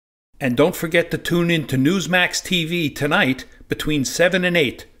And don't forget to tune in to Newsmax TV tonight between 7 and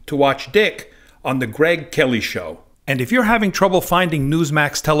 8 to watch Dick on The Greg Kelly Show. And if you're having trouble finding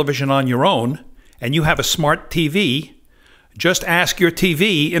Newsmax television on your own, and you have a smart TV, just ask your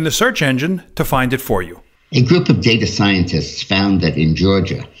TV in the search engine to find it for you. A group of data scientists found that in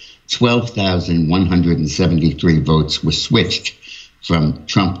Georgia, 12,173 votes were switched from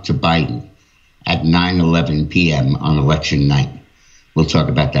Trump to Biden at 9:11 p.m. on election night. We'll talk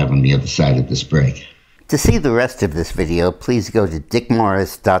about that on the other side of this break. To see the rest of this video, please go to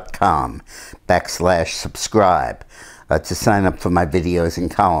dickmorris.com/subscribe to sign up for my videos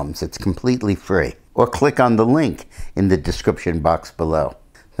and columns. It's completely free. Or click on the link in the description box below.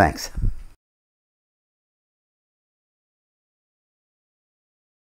 Thanks.